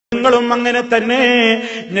പെണ്ണുങ്ങളും അങ്ങനെ തന്നെ.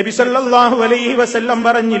 നബി സല്ലല്ലാഹു അലൈഹി വസല്ലം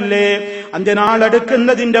പറഞ്ഞില്ലേ,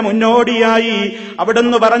 അന്ത്യനാളെടുക്കുന്നതിന്റെ മുന്നോടിയായി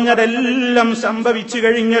അവിടുന്ന് പറഞ്ഞതെല്ലാം സംഭവിച്ചു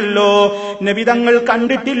കഴിഞ്ഞല്ലോ. നബി തങ്ങൾ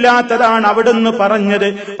കണ്ടിട്ടില്ലാത്തതാണ് അവിടുന്ന് പറഞ്ഞത്,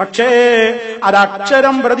 പക്ഷേ അത്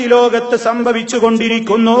അക്ഷരം പ്രതി ലോകത്ത് സംഭവിച്ചു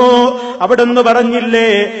കൊണ്ടിരിക്കുന്നു. അവിടുന്ന് പറഞ്ഞില്ലേ,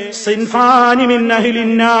 സിൻഫാനി മിൻ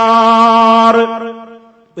അഹ്ലിന്നാർ,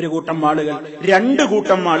 ഒരു കൂട്ടം ആളുകൾ, രണ്ട്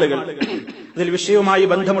കൂട്ടം ആളുകൾ. ഇതിൽ വിഷയവുമായി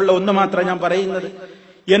ബന്ധമുള്ള ഒന്ന് മാത്രം ഞാൻ പറയുന്നത്.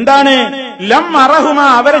 എന്താണ്? ലം അറഹുമ,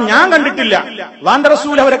 അവരെ ഞാൻ കണ്ടിട്ടില്ല. അല്ലാഹുവിന്റെ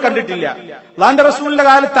റസൂൽ അവരെ കണ്ടിട്ടില്ല. അല്ലാഹുവിന്റെ റസൂലിന്റെ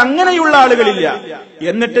കാലത്ത് അങ്ങനെയുള്ള ആളുകളില്ല.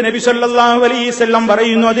 എന്നിട്ട് നബി സല്ലല്ലാഹു അലൈഹി വസല്ലം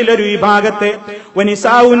പറയുന്നു അതിലൊരു വിഭാഗത്തെ,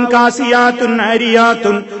 വനിസാഉൻ കാസിയാത്തുൻ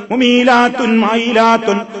ആരിയാത്തുൻ മുമീലാത്തുൻ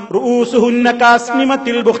മായിലാത്തുൻ റൂസുഹുന്ന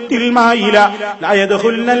കാസ്നിമത്തിൽ ബുഖ്തിൽ മായില ലാ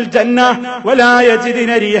യദ്ഖുൽനൽ ജന്ന വലാ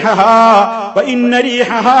യജിദന റീഹഹാ വഇന്ന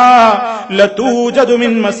റീഹഹാ ലതൂജദു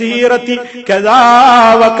മിൻ മസീറതി കദാ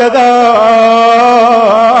വകദാ.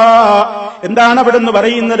 എന്താണ് അവിടുന്ന്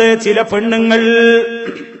പറയുന്നത്? ചില പെണ്ണുങ്ങൾ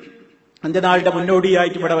അന്ത്യനാളുടെ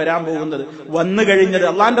മുന്നോടിയായിട്ട് ഇവിടെ വരാൻ പോകുന്നത്, വന്നു കഴിഞ്ഞത്.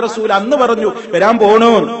 അള്ളാന്റെ റസൂൽ അന്ന് പറഞ്ഞു വരാൻ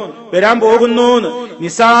പോകുന്നു.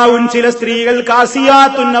 നിസാഉൻ, ചില സ്ത്രീകൾ,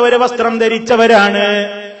 കാസിയാത്തുൻ, അവര് വസ്ത്രം ധരിച്ചവരാണ്.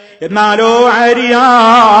 എന്നാലോ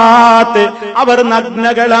ആരിയാത്ത്, അവർ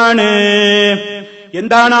നഗ്നകളാണ്.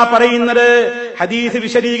 എന്താണ് ആ പറയുന്നത്? ഹദീസ്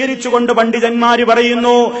വിശദീകരിച്ചുകൊണ്ട് പണ്ഡിതന്മാര്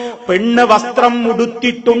പറയുന്നു, പെണ്ണ് വസ്ത്രം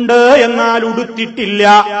ഉടുത്തിട്ടുണ്ട്, എന്നാൽ ഉടുത്തിട്ടില്ല.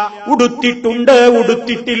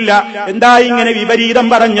 എന്താ ഇങ്ങനെ വിപരീതം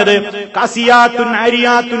പറഞ്ഞത്? കാസിയാത്തുൻ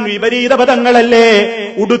ആരിയാത്തുൻ വിപരീത പദങ്ങളല്ലേ?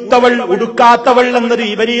 ഉടുത്തവൾ ഉടുക്കാത്തവൾ എന്നത്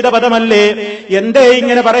വിപരീത പദമല്ലേ? എന്തേ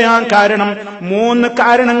ഇങ്ങനെ പറയാൻ കാരണം? 3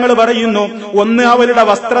 കാരണങ്ങൾ പറയുന്നു. ഒന്ന്, അവളുടെ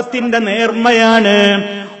വസ്ത്രത്തിന്റെ നേർമ്മയാണ്.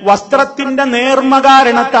 വസ്ത്രത്തിന്റെ നേർമ്മ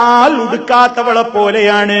കാരണത്താൽ ഉടുക്കാത്തവളെ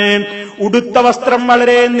പോലെയാണ്. ഉടുത്ത വസ്ത്രം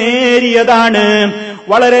വളരെ നേരിയതാണ്.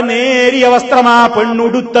 വളരെ നേരിയ വസ്ത്രമാ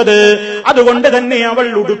പെണ്ണുടുത്തത്. അതുകൊണ്ട് തന്നെ അവൾ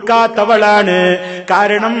ഉടുക്കാത്തവളാണ്.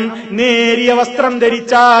 കാരണം നേരിയ വസ്ത്രം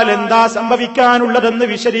ധരിച്ചാൽ എന്താ സംഭവിക്കാനുള്ളതെന്ന്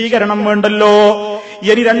വിശദീകരണം വേണ്ടല്ലോ.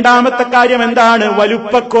 ഇനി രണ്ടാമത്തെ കാര്യം എന്താണ്?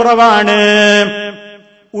 വലുപ്പക്കുറവാണ്.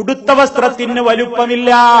 ഉടുത്ത വസ്ത്രത്തിന്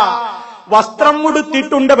വലുപ്പമില്ല. വസ്ത്രം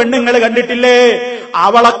ഉടുത്തിട്ടുണ്ട് പെണ്ണുങ്ങൾ കണ്ടിട്ടില്ലേ?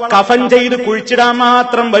 അവളെ കഫൻ ചെയ്ത് കുഴിച്ചിടാൻ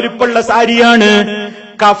മാത്രം വലുപ്പമുള്ള സാരിയാണ്.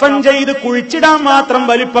 കഫൻ ചെയ്ത് കുഴിച്ചിടാൻ മാത്രം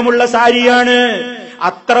വലുപ്പമുള്ള സാരിയാണ്.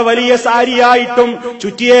 അത്ര വലിയ സാരിയായിട്ടും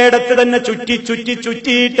ചുറ്റിയേടത്ത് തന്നെ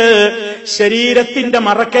ചുറ്റിയിട്ട് ശരീരത്തിന്റെ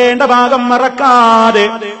മറക്കേണ്ട ഭാഗം മറക്കാതെ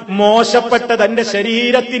മോശപ്പെട്ട തന്റെ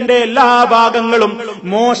ശരീരത്തിന്റെ എല്ലാ ഭാഗങ്ങളും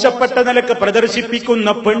മോശപ്പെട്ട നിലക്ക് പ്രദർശിപ്പിക്കുന്ന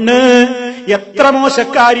പെണ്ണ് എത്ര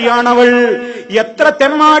മോശക്കാരിയാണവൾ, എത്ര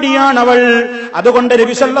തെമ്മാടിയാണവൾ. അതുകൊണ്ട്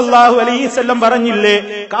നബി സല്ലല്ലാഹു അലൈഹി വസല്ലം പറഞ്ഞില്ലേ,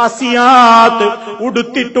 കാസിയാത്ത്,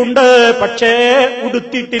 ഉടുത്തിട്ടുണ്ട് പക്ഷേ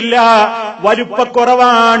ഉടുത്തിട്ടില്ല,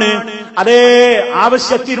 വലുപ്പക്കുറവാണ്. അതേ,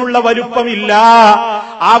 ആവശ്യത്തിനുള്ള വലുപ്പമില്ല,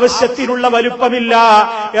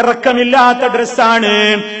 ഇറക്കമില്ലാത്ത ഡ്രസ്സാണ്.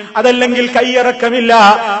 അതല്ലെങ്കിൽ കൈയിറക്കമില്ല,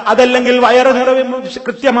 അതല്ലെങ്കിൽ വയറ്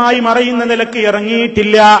കൃത്യമായി മറയുന്ന നിലക്ക്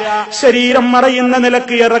ഇറങ്ങിയിട്ടില്ല, ശരീരം മറയുന്ന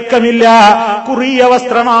നിലക്ക് ഇറക്കമില്ല, കുറിയ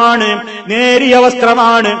വസ്ത്രമാണ്, നേരിയ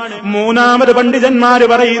വസ്ത്രമാണ്. മൂന്നാമത് പണ്ഡിതന്മാര്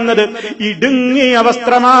പറയുന്നത്, ഇടുങ്ങിയ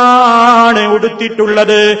വസ്ത്രമാണ്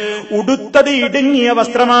ഉടുത്തിട്ടുള്ളത്. ഉടുത്തത് ഇടുങ്ങിയ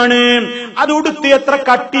വസ്ത്രമാണ്. അത് ഉടുത്തി എത്ര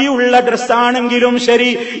കട്ടിയുള്ള ഡ്രസ്സാണെങ്കിലും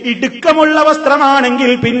ശരി, ഇടുക്കമുള്ള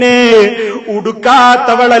വസ്ത്രമാണെങ്കിൽ പിന്നെ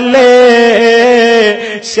ഉടുക്കാത്തവളല്ലേ?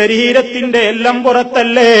 ശരീരത്തിന്റെ എല്ലാം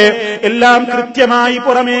പുറത്തല്ലേ? എല്ലാം കൃത്യമായി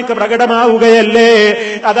പുറമേക്ക് പ്രകടമാവുകയല്ലേ?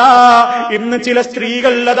 അതാ ഇന്ന് ചില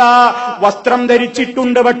സ്ത്രീകൾ അതാ വസ്ത്രം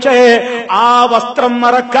ധരിച്ചിട്ടുണ്ട്, പക്ഷേ ആ വസ്ത്രം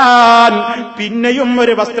മറക്കാൻ പിന്നെയും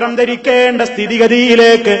ഒരു വസ്ത്രം ധരിക്കേണ്ട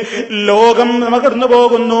സ്ഥിതിഗതിയിലേക്ക് ലോകം നകർന്നു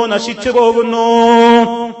പോകുന്നു, നശിച്ചു പോകുന്നു.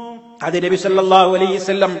 അത് നബി സല്ലല്ലാഹു അലൈഹി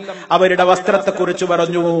വസല്ലം അവരുടെ വസ്ത്രത്തെക്കുറിച്ച്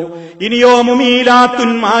പറഞ്ഞു. ഇനിയോ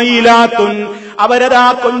മുമീലാത്തുൻ മായിലാത്തുൻ, അവരതാ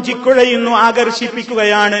കൊഞ്ചിക്കുഴയുന്നു,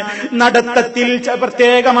 ആകർഷിപ്പിക്കുകയാണ്. നടത്തത്തിൽ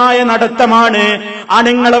പ്രത്യേകമായ നടത്തമാണ്,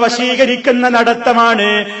 ആണുങ്ങളെ വശീകരിക്കുന്ന നടത്തമാണ്.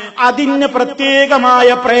 അതിന് പ്രത്യേകമായ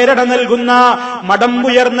പ്രേരണ നൽകുന്ന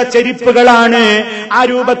മടമ്പുയർന്ന ചെരിപ്പുകളാണ്, ആ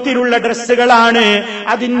രൂപത്തിലുള്ള ഡ്രസ്സുകളാണ്,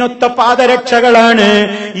 അതിനൊത്ത പാദരക്ഷകളാണ്.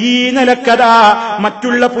 ഈ നിലക്കഥ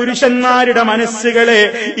മറ്റുള്ള പുരുഷന്മാരുടെ മനസ്സുകളെ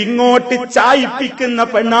ഇങ്ങോട്ട് ചായിപ്പിക്കുന്ന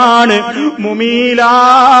പെണ്ണാണ് മുമീലാത്ത്.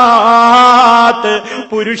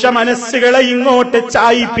 പുരുഷ മനസ്സുകളെ ഇങ്ങോട്ട്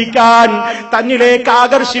ചായിപ്പിക്കാൻ, തന്നിലേക്ക്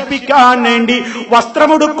ആകർഷിപ്പിക്കാൻ വേണ്ടി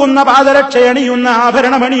വസ്ത്രമുടുക്കുന്ന, പാദരക്ഷയണിയുന്ന,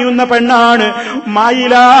 ആഭരണമണിയുന്ന പെണ്ണാണ്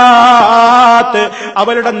മായിലാത്ത്.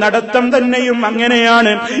 അവളുടെ നടത്തം തന്നെയും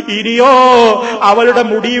അങ്ങനെയാണ്. ഇനിയോ അവളുടെ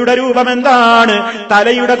മുടിയുടെ രൂപം എന്താണ്?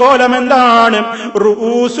 തലയുടെ കോലം എന്താണ്?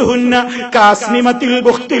 റൂസുഹുന്ന കാസ്നിമത്തിൽ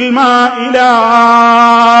ബുഖ്തിൽ മായില.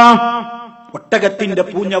 ഒട്ടകത്തിന്റെ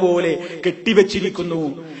പൂഞ്ഞ പോലെ കെട്ടിവെച്ചിരിക്കുന്നു.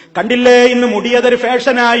 കണ്ടില്ലേ, ഇന്ന് മുടിയതൊരു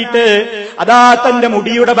ഫാഷനായിട്ട് അതാ തന്റെ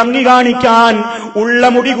മുടിയുടെ ഭംഗി കാണിക്കാൻ, ഉള്ള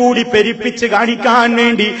മുടി കൂടി പെരിപ്പിച്ച് കാണിക്കാൻ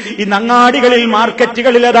വേണ്ടി ഈ അങ്ങാടികളിൽ,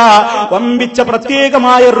 മാർക്കറ്റുകളിൽ അതാ വമ്പിച്ച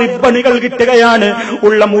പ്രത്യേകമായ റിബണുകൾ കിട്ടുകയാണ്.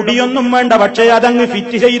 ഉള്ള മുടിയൊന്നും വേണ്ട, പക്ഷേ അതങ്ങ്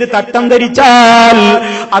ഫിറ്റ് ചെയ്ത് തട്ടം ധരിച്ചാൽ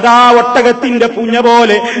അതാ ഒട്ടകത്തിന്റെ പൂഞ്ഞ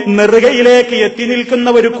പോലെ നെറുകയിലേക്ക് എത്തി നിൽക്കുന്ന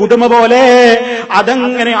ഒരു കുടുംബ പോലെ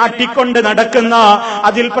അതങ്ങനെ ആട്ടിക്കൊണ്ട് നടക്കുന്ന,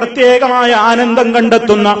 അതിൽ പ്രത്യേകമായ ആനന്ദം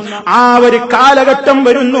കണ്ടെത്തുന്ന ആ ഒരു കാലഘട്ടം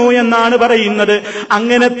വരുന്നു എന്നാണ് പറയുന്നത്.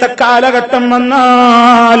 അങ്ങനത്തെ കാലഘട്ടം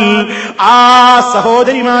വന്നാൽ ആ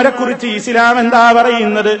സഹോദരിമാരെ കുറിച്ച് ഇസ്ലാം എന്താ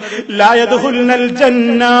പറയുന്നത്? ലാ യദ്ഖുൽനൽ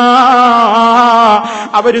ജന്ന,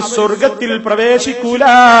 അവര് സ്വർഗത്തിൽ പ്രവേശിക്കൂല.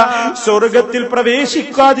 സ്വർഗത്തിൽ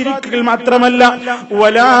പ്രവേശിക്കാതിരിക്കുക മാത്രമല്ല,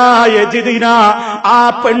 വലാ യജിദിന, ആ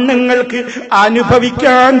പെണ്ണുങ്ങൾക്ക്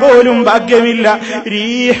അനുഭവിക്കാൻ പോലും ഭാഗ്യമില്ല.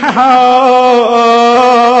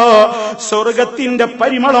 സ്വർഗത്തിന്റെ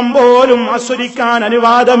പരിമളം പോലും ആസ്വദിക്കാൻ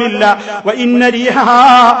അനുവാദമില്ല. വഇന്ന റിഹഹാ,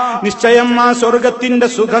 നിശ്ചയം ആ സ്വർഗത്തിന്റെ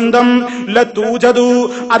സുഗന്ധം ലതൂജദു,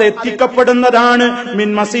 അത് എത്തിക്കപ്പെടുന്നതാണ് മിൻ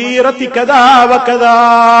മസീറത്തി കദാ വകദാ,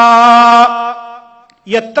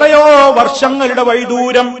 എത്രയോ വർഷങ്ങളുടെ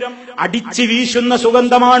വഴിദൂരം അടിച്ചു വീശുന്ന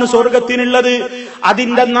സുഗന്ധമാണ് സ്വർഗത്തിനുള്ളത്.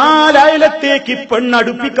 അതിന്റെ 4 അയലത്തേക്ക്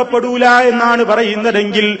പെണ്ണടുപ്പിക്കപ്പെടൂല എന്നാണ്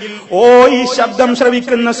പറയുന്നതെങ്കിൽ, ഓ ഈ ശബ്ദം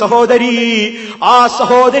ശ്രവിക്കുന്ന സഹോദരി, ആ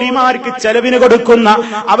സഹോദരിമാർക്ക് ചെലവിന് കൊടുക്കുന്ന,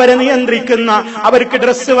 അവരെ നിയന്ത്രിക്കുന്ന, അവർക്ക്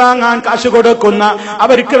ഡ്രസ്സ് വാങ്ങാൻ കാശ് കൊടുക്കുന്ന,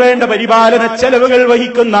 അവർക്ക് വേണ്ട പരിപാലന ചെലവുകൾ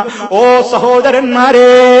വഹിക്കുന്ന ഓ സഹോദരന്മാരെ,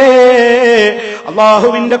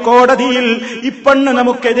 അള്ളാഹുവിന്റെ കോടതിയിൽ ഈ പെണ്ണ്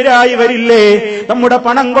നമുക്കെതിരായി വരില്ലേ? നമ്മുടെ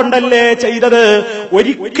പണം കൊണ്ടല്ലേ ചെയ്തത്?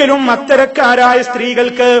 ഒരിക്കലും അത്തരക്കാരായ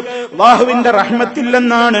സ്ത്രീകൾക്ക് അല്ലാഹുവിന്റെ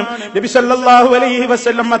റഹ്മത്തില്ലെന്നാണ് നബി സല്ലല്ലാഹു അലൈഹി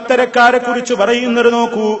വസല്ലം അത്തരക്കാരെ കുറിച്ച് പറയുന്നത്.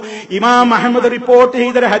 നോക്കൂ, ഇമാം അഹ്മദ് റിപ്പോർട്ട്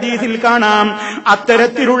ചെയ്ത ഹദീസിൽ കാണാം,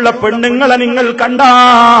 അത്തരത്തിലുള്ള പെണ്ണുങ്ങളെ നിങ്ങൾ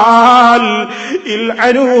കണ്ടാൽ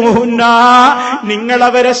ഇൽഅനൂഹുന്ന, നിങ്ങൾ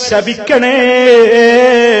അവരെ ശപിക്കണേ.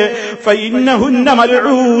 ഫഇന്നഹുന്ന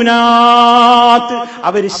മൽഊനാത്ത്,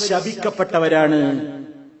 അവർ ശപിക്കപ്പെട്ടവരാണ്,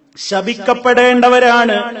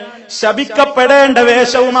 ശപിക്കപ്പെടേണ്ടവരാണ്. ശപിക്കപ്പെടേണ്ട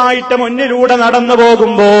വേഷവുമായിട്ട് മുന്നിലൂടെ നടന്നു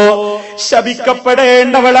പോകുമ്പോ,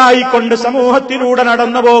 ശപിക്കപ്പെടേണ്ടവളായിക്കൊണ്ട് സമൂഹത്തിലൂടെ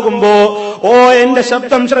നടന്നു പോകുമ്പോ, ഓ എന്റെ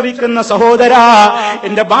ശബ്ദം ശ്രവിക്കുന്ന സഹോദരാ,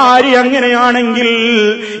 എന്റെ ഭാര്യ അങ്ങനെയാണെങ്കിൽ,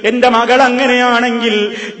 എന്റെ മകൾ അങ്ങനെയാണെങ്കിൽ,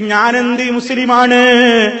 ഞാനെന്ത് മുസ്ലിമാണ്,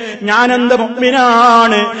 ഞാനെന്ത്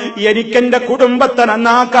മുഅ്മിനാണ്, എനിക്കെന്റെ കുടുംബത്തെ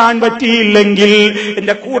നന്നാക്കാൻ പറ്റിയില്ലെങ്കിൽ,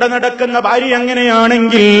 എന്റെ കൂടെ നടക്കുന്ന ഭാര്യ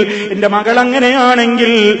അങ്ങനെയാണെങ്കിൽ, എന്റെ മകൾ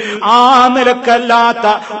അങ്ങനെയാണെങ്കിൽ, ആ നിലക്കല്ലാത്ത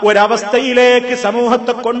ഒരവസ്ഥയിലേക്ക്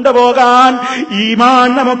സമൂഹത്തെ കൊണ്ടുപോകാൻ ഈമാൻ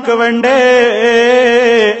നമുക്ക് വേണ്ടേ?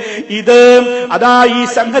 ഇത് അതാ ഈ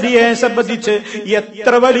സംഗതിയെ സംബന്ധിച്ച്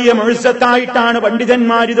എത്ര വലിയ മുഅ്ജിസത്തായിട്ടാണ്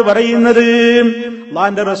പണ്ഡിതന്മാരിത് പറയുന്നത്.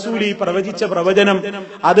 അല്ലാഹുവിന്റെ റസൂൽ ഈ പ്രവചിച്ച പ്രവചനം,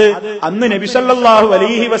 അത് അന്ന് നബി സല്ലല്ലാഹു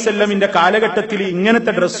അലൈഹി വസല്ലമിന്റെ കാലഘട്ടത്തിൽ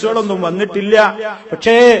ഇങ്ങനത്തെ ഡ്രസ്സുകളൊന്നും വന്നിട്ടില്ല.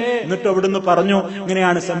 പക്ഷേ എന്നിട്ട് അവിടുന്ന് പറഞ്ഞു,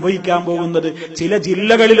 ഇങ്ങനെയാണ് സംഭവിക്കാൻ പോകുന്നത്. ചില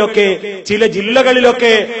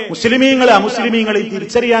ജില്ലകളിലൊക്കെ മുസ്ലിമീങ്ങളെ അമുസ്ലിമീങ്ങളെ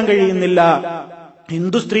തിരിച്ചറിയാൻ കഴിയുന്നില്ല.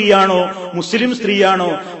 ഹിന്ദു സ്ത്രീയാണോ മുസ്ലിം സ്ത്രീയാണോ?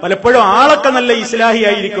 പലപ്പോഴും ആളൊക്കെ നല്ല ഇസ്ലാഹി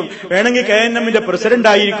ആയിരിക്കും, വേണമെങ്കിൽ KNMന്റെ പ്രസിഡന്റ്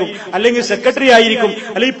ആയിരിക്കും, അല്ലെങ്കിൽ സെക്രട്ടറി ആയിരിക്കും,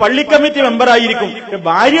 അല്ലെങ്കിൽ പള്ളി കമ്മിറ്റി മെമ്പർ ആയിരിക്കും.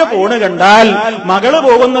 ഭാര്യ പോണ് കണ്ടാൽ, മകള്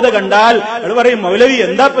പോകുന്നത് കണ്ടാൽ അയാൾ പറയും, മൗലവി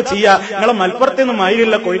എന്താ ഇപ്പൊ ചെയ്യാ, നിങ്ങളെ മലപ്പുറത്തൊന്നും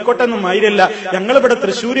ആയില്ല, കോഴിക്കോട്ടൊന്നും ആയില്ല, ഞങ്ങളിവിടെ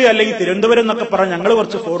തൃശ്ശൂര് അല്ലെങ്കിൽ തിരുവനന്തപുരം എന്നൊക്കെ പറഞ്ഞ് ഞങ്ങൾ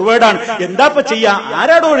കുറച്ച് ഫോർവേഡാണ്, എന്താ ഇപ്പൊ ചെയ്യാ?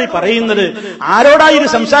 ആരോടോ ഈ പറയുന്നത്? ആരോടായി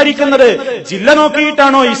സംസാരിക്കുന്നത്? ജില്ല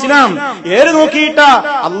നോക്കിയിട്ടാണോ ഇസ്ലാം? ഏത് നോക്കിയിട്ടാ?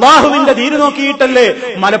 അള്ളാഹുവിന്റെ ദീന് നോക്കിയിട്ടല്ലേ?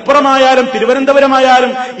 മലപ്പുറമായാലും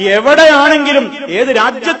തിരുവനന്തപുരമായാലും എവിടെയാണെങ്കിലും, ഏത്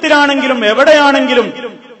രാജ്യത്തിലാണെങ്കിലും എവിടെയാണെങ്കിലും,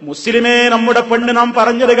 മുസ്ലിമേ നമ്മുടെ പെണ്ണ് നാം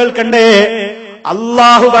പറഞ്ഞത് കേൾക്കണ്ടേ,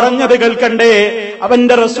 അള്ളാഹു പറഞ്ഞത് കേൾക്കണ്ടേ,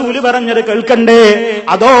 അവന്റെ റസൂല് പറഞ്ഞത് കേൾക്കണ്ടേ?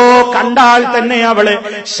 അതോ കണ്ടാൽ തന്നെ അവളെ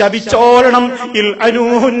ശപിച്ചോളണം.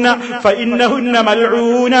 ഇൽഅനൂഹുന്ന ഫഇന്നഹുന്ന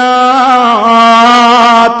മൽഊനാത്ത്,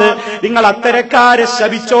 നിങ്ങൾ അത്തരക്കാരെ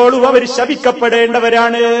ശപിച്ചോളൂ, അവർ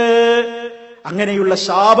ശപിക്കപ്പെടേണ്ടവരാണ്. അങ്ങനെയുള്ള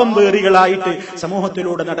ശാപം വേറികളായിട്ട്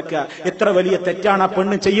സമൂഹത്തിലൂടെ നടക്കുക. എത്ര വലിയ തെറ്റാണ് ആ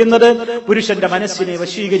പെണ്ണ് ചെയ്യുന്നത്? പുരുഷന്റെ മനസ്സിനെ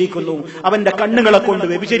വശീകരിക്കുന്നു, അവന്റെ കണ്ണുകളെ കൊണ്ട്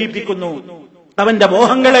വ്യഭിചരിപ്പിക്കുന്നു, അവന്റെ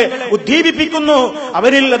മോഹങ്ങളെ ഉദ്ദീപിപ്പിക്കുന്നു,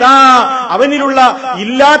 അവനിലുള്ള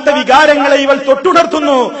ഇല്ലാത്ത വികാരങ്ങളെ ഇവൾ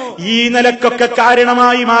തൊട്ടുണർത്തുന്നു. ഈ നിലക്കൊക്കെ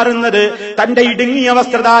കാരണമായി മാറുന്നത് തന്റെ ഇടുങ്ങിയ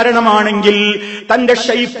വസ്ത്രധാരണമാണെങ്കിൽ, തന്റെ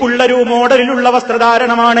ഷെയ്പ്പുള്ളൊരു മോഡലിലുള്ള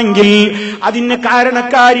വസ്ത്രധാരണമാണെങ്കിൽ, അതിന്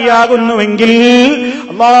കാരണക്കാരിയാകുന്നുവെങ്കിൽ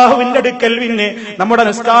അള്ളാഹുവിന്റെ അടുക്കൽ പിന്നെ നമ്മുടെ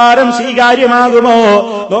നിസ്കാരം സ്വീകാര്യമാകുമോ,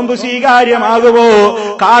 നോമ്പ് സ്വീകാര്യമാകുമോ?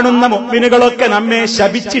 കാണുന്ന മുഅ്മിനുകളൊക്കെ നമ്മെ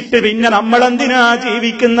ശപിച്ചിട്ട് പിന്നെ നമ്മളെന്തിനാ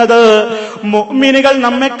ജീവിക്കുന്നത്? മുഅ്മിനുകൾ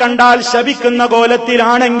നമ്മെ കണ്ടാൽ ശപിക്കുന്ന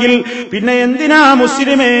കോലത്തിലാണെങ്കിൽ പിന്നെ എന്തിനാ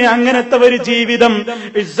മുസ്ലിമേ അങ്ങനത്തെ ഒരു ജീവിതം?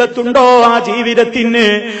 ഇസ്സത്തുണ്ടോ ആ ജീവിതത്തിന്?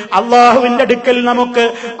 അള്ളാഹുവിന്റെ അടുക്കൽ നമുക്ക്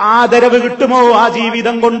ആദരവ് കിട്ടുമോ ആ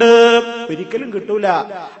ജീവിതം കൊണ്ട്? ഒരിക്കലും കിട്ടൂല.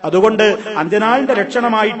 അതുകൊണ്ട് അന്ത്യനാളിന്റെ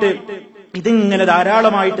ലക്ഷണമായിട്ട് ഇതിങ്ങനെ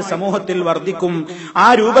ധാരാളമായിട്ട് സമൂഹത്തിൽ വർദ്ധിക്കും. ആ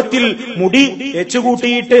രൂപത്തിൽ മുടി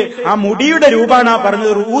വെച്ചുകൂട്ടിയിട്ട് ആ മുടിയുടെ രൂപാണ്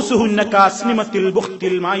പറഞ്ഞത് റൂസുഹുന്ന കാസ്നിമത്തിൽ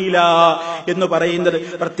ബുഖ്തിൽ മായില എന്ന് പറയുന്നത്.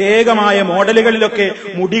 പ്രത്യേകമായ മോഡലുകളിലൊക്കെ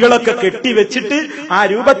മുടികളൊക്കെ കെട്ടിവെച്ചിട്ട് ആ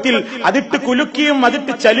രൂപത്തിൽ അതിട്ട് കുലുക്കിയും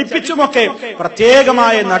അതിട്ട് ചലിപ്പിച്ചുമൊക്കെ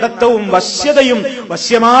പ്രത്യേകമായ നടത്തവും വശ്യതയും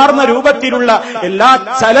വശ്യമാർന്ന രൂപത്തിലുള്ള എല്ലാ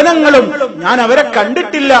ചലനങ്ങളും ഞാൻ അവരെ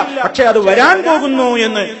കണ്ടിട്ടില്ല, പക്ഷെ അത് വരാൻ പോകുന്നു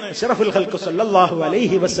എന്ന് അഷ്റഫുൽ ഖൽഖ് സല്ലല്ലാഹു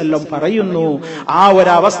അലൈഹി വസല്ലം പറയുന്നു. ആ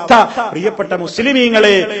ഒരവസ്ഥ പ്രിയപ്പെട്ട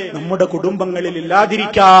മുസ്ലിമീങ്ങളെ നമ്മുടെ കുടുംബങ്ങളിൽ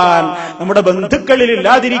ഇല്ലാതിരിക്കാൻ, നമ്മുടെ ബന്ധുക്കളിൽ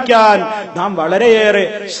ഇല്ലാതിരിക്കാൻ നാം വളരെയേറെ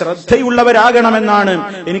ശ്രദ്ധയുള്ളവരാകണമെന്നാണ്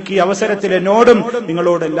എനിക്ക് ഈ അവസരത്തിൽ എന്നോടും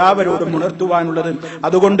നിങ്ങളോട് എല്ലാവരോടും ഉണർത്തുവാനുള്ളത്.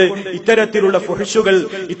 അതുകൊണ്ട് ഇത്തരത്തിലുള്ള ഫുഹ്ഷുകൾ,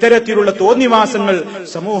 ഇത്തരത്തിലുള്ള തോന്നിവാസങ്ങൾ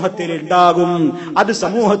സമൂഹത്തിൽ ഉണ്ടാകും. അത്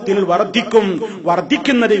സമൂഹത്തിൽ വർദ്ധിക്കും.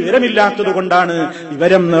 വർദ്ധിക്കുന്നത് വിവരമില്ലാത്തത് കൊണ്ടാണ്.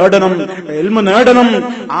 വിവരം നേടണം, ഇൽമ് നേടണം.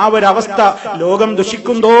 ആ ഒരവസ്ഥ ലോകം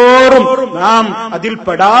ദുഷിക്കും തോറും നാം അതിൽ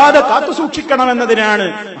പെടാതെ കാത്തു സൂക്ഷിക്കണമെന്നതിനാണ്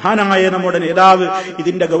മഹാനായ നമ്മുടെ നേതാവ്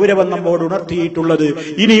ഇതിന്റെ ഗൗരവം നമ്മോട് ഉണർത്തിയിട്ടുള്ളത്.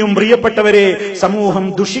 ഇനിയും പ്രിയപ്പെട്ടവരെ, സമൂഹം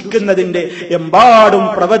ദുഷിക്കുന്നതിന്റെ എമ്പാടും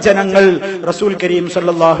പ്രവചനങ്ങൾ റസൂൽ കരീം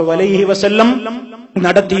സല്ലല്ലാഹു അലൈഹി വസല്ലം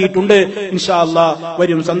നടത്തിയിട്ടുണ്ട്. ഇൻഷാ അല്ലാഹ്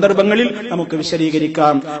വരും സന്ദർഭങ്ങളിൽ നമുക്ക്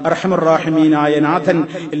വിശദീകരിക്കാം. അർഹമർ റഹീമീനായ നാഥൻ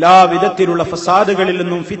എല്ലാ വിധത്തിലുള്ള ഫസാദുകളിൽ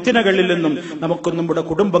നിന്നും ഫിത്നകളിൽ നിന്നും നമുക്കും നമ്മുടെ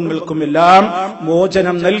കുടുംബങ്ങൾക്കും എല്ലാം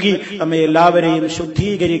മോചനം നൽകി നമ്മെ എല്ലാവരെയും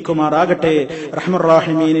ശുദ്ധീകരിക്കുമാറാകട്ടെ. റഹ്മർ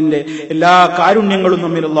റഹീമീനിന്റെ എല്ലാ കാരുണ്യങ്ങളും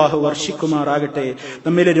നമ്മിൽ അല്ലാഹു വർഷിക്കുമാറാകട്ടെ.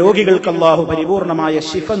 നമ്മിലെ രോഗികൾക്ക് അല്ലാഹു പരിപൂർണമായ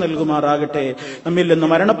ശിഫ നൽകുമാറാകട്ടെ. നമ്മിൽ നിന്ന്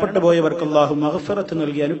മരണപ്പെട്ടു പോയവർക്ക് അല്ലാഹു മഗ്ഫിറത്ത്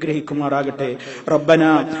നൽകി അനുഗ്രഹിക്കുമാറാകട്ടെ.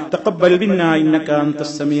 റബ്ബനാ തഖബ്ബൽ മിന്നാ ഇന്നക أنت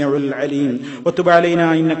السميع العليم وتب علينا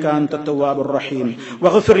إنك أنت التواب الرحيم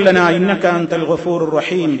واغفر لنا إنك أنت الغفور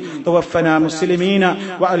الرحيم توفنا مسلمين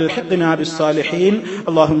وألحقنا بالصالحين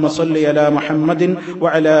اللهم صل على محمد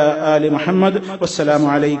وعلى آل محمد والسلام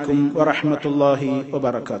عليكم ورحمة الله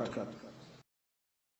وبركاته.